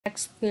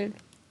text field.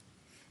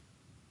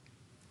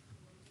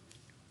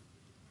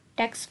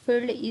 Text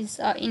field is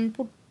a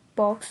input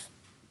box.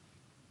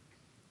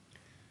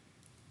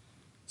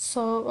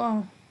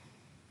 So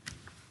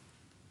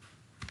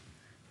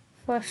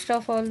first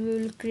of all, we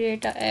will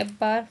create a app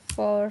bar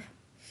for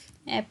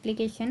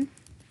application.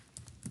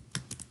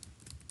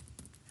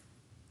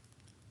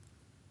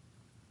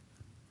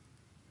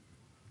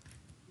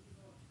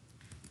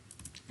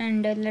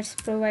 And let's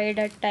provide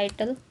a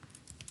title.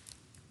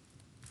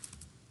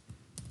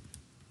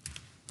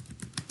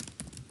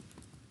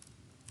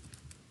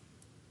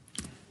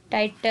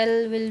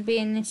 Title will be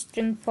in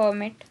string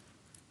format.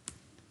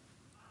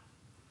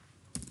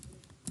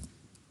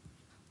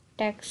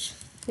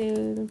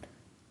 TextFeild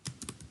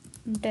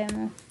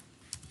demo.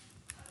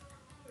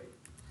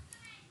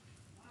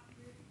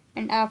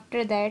 And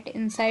after that,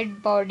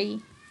 inside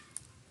body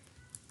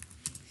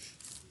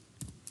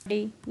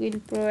we'll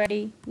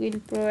provide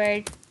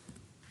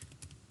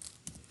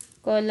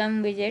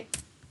column widget.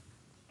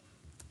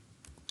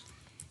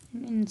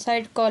 And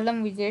inside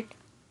column widget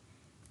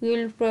we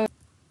will provide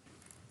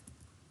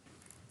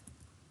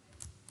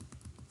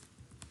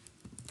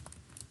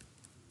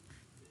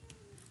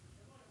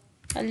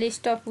a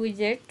list of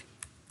widget.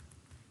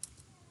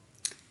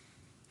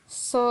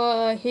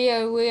 So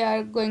here we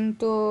are going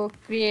to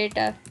create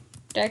a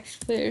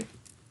text field.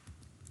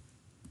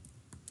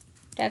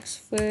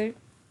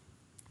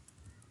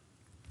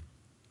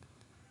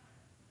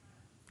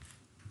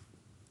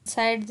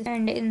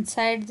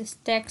 Inside this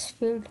text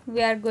field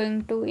we are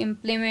going to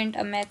implement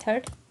a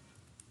method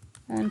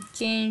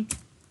onChanged,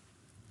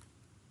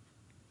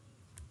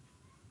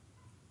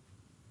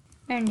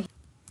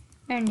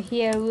 and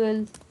here we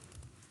will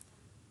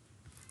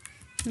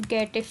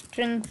get a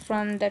string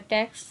from the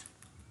text,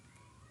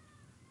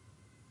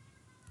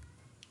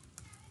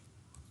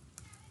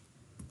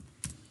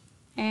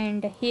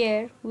 and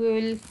here we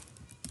will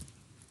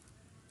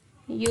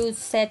use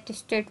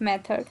setState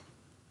method.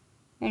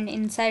 And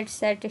inside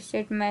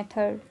setState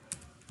method,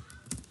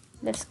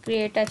 let's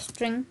create a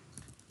string.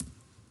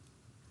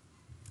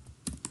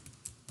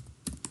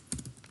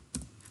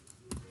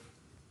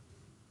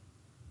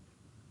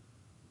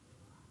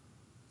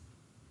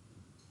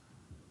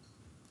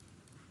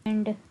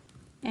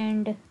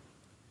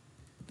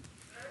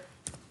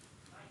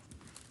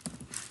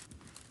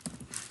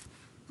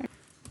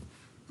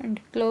 And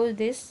close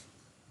this.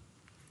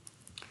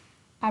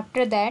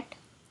 After that,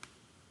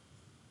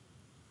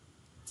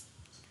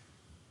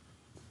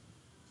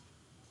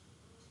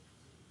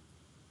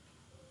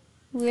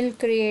 we'll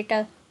create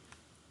a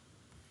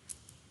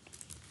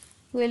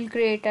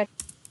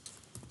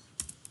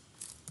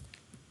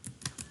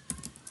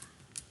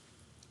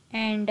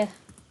and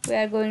we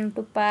are going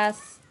to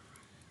pass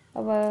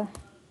our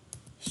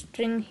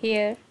string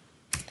here,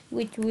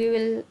 which we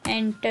will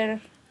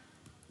enter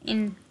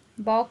in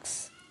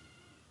box.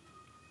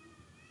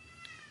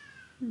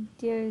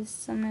 There is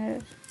some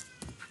error.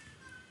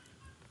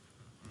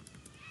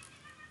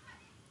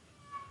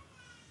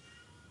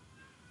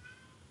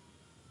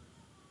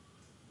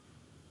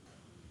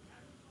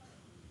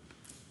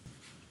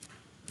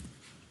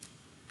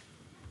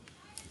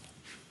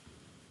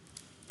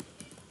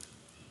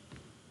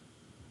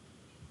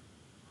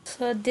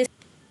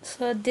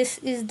 So this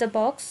is the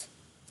box.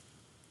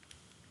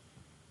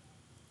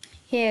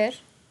 Here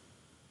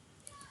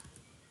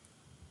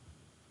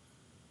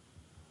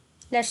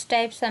let's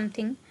type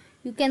something.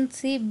 You can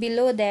see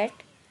below that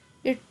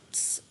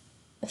it's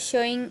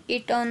showing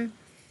it on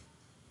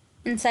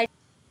inside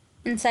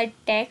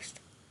text.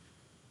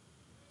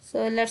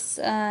 So let's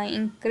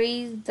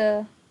increase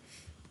the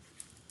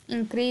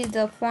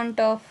font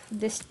of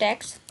this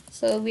text.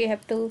 So we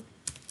have to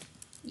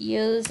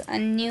use a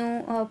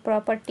new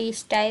property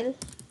style,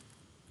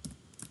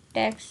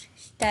 text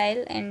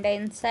style, and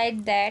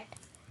inside that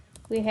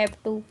we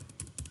have to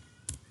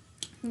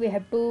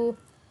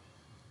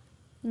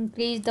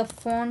increase the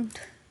font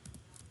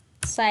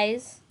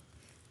size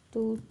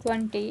to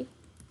 20.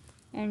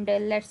 And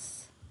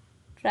let's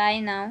try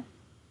now.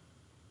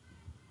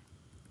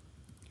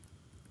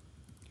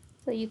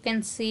 So you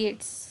can see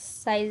its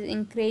size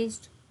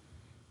increased.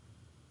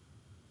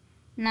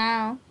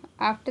 Now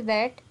after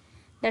that,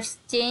 let's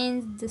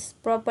change this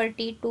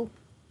property to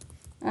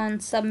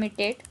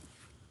onSubmitted.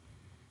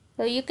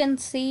 So you can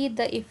see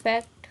the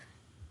effect.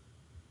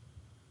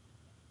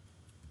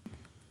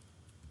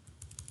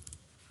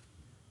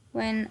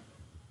 When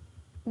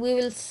we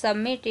will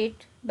submit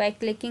it by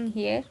clicking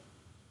here,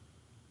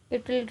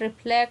 it will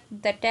reflect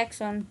the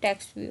text on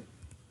text view.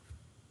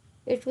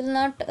 It will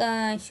not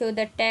show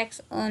the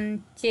text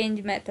on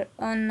change method,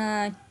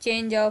 on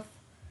change of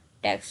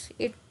text.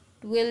 It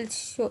will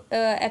show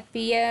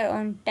appear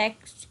on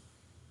text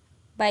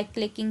by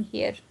clicking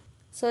here.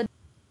 So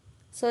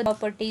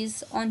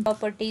properties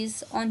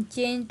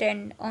onChanged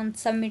and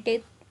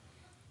onSubmitted.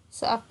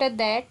 So after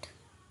that,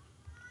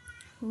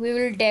 we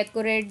will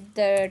decorate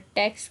the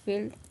text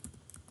field.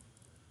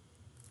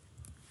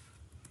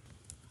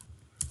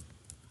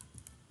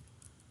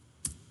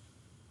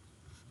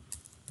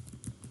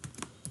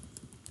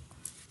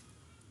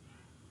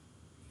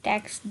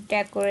 text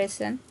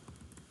decoration.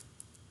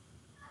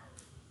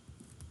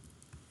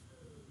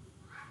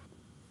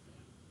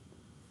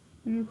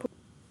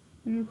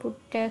 Input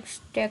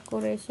text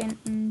decoration,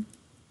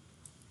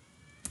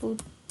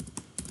 input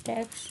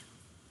text,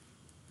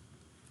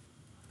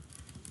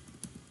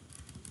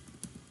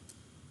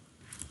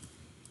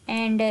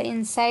 and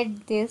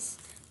inside this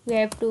we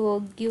have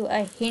to give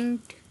a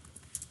hint.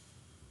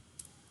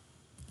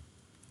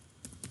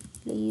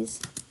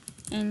 Please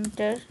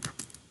enter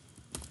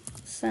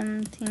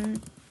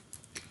something.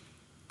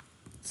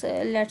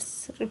 So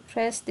let's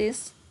refresh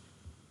this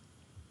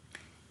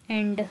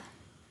and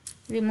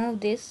remove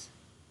this.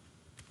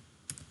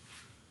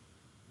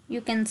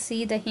 You can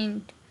see the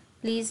hint.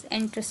 Please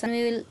enter some.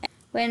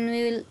 When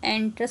we will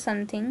enter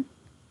something,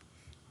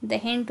 the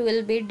hint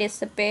will be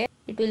disappear.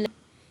 It will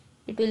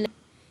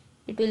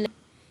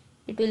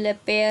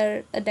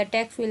appear. The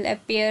text will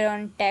appear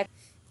on text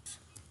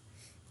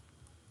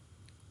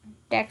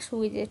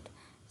widget.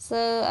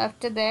 So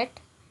after that,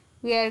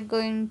 we are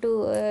going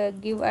to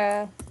give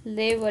a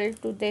label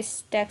to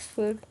this text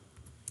field.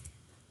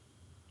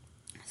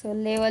 So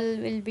label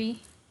will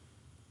be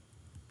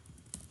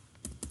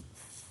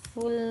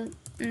full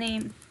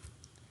name.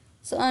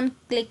 So on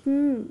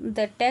clicking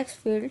the text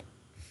field,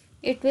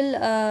 it will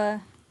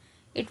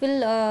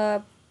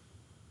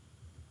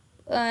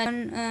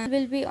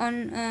be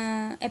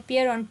on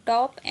appear on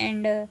top,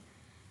 and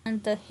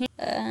the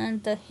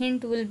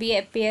hint will be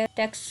appear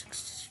text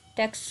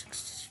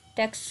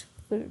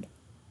field.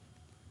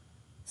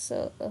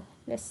 So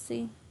let's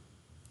see.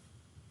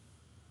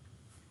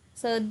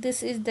 So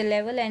this is the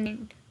level and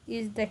hint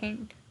is the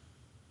hint.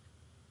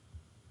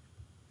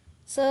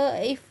 So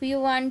if you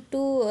want to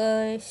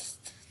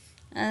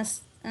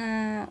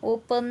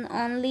open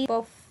only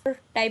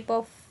type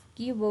of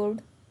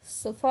keyboard,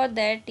 so for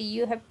that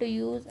you have to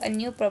use a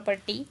new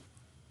property,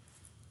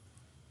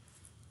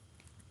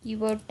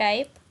 keyboard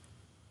type.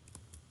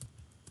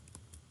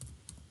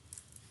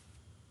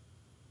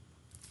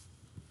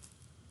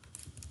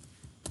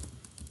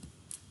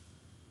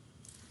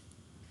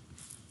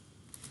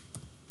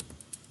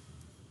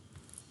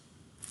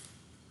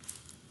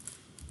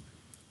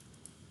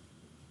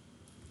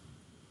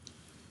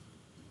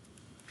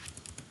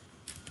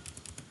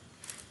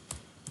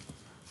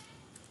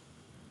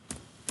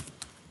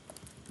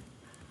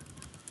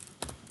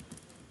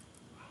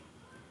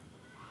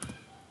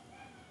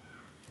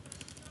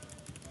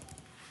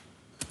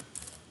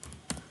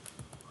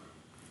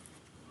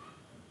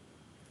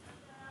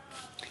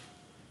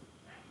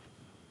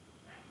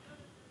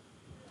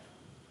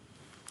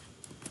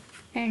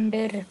 And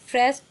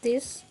refresh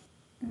this.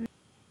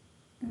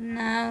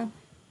 Now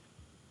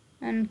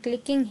I'm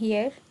clicking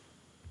here.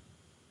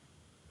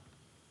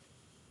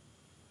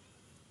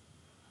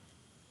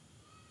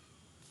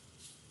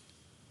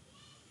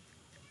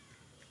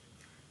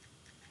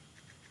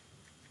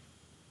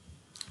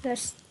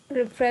 Let's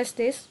refresh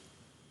this.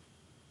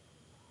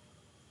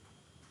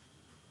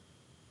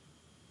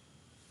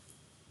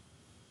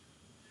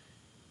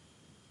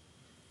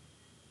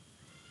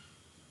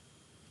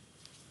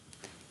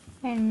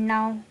 And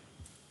now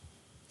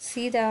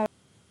see the,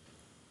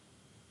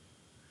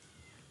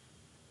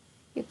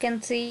 you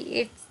can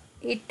see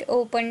it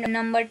opened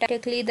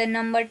automatically the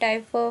number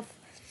type of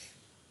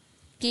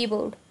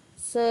keyboard.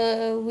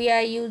 So we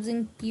are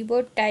using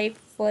keyboard type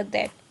for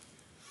that.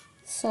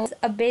 So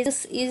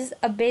this is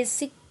a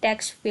basic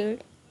text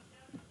field,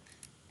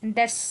 and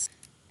that's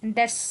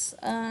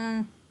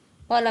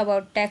all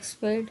about text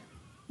field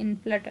in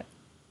Flutter.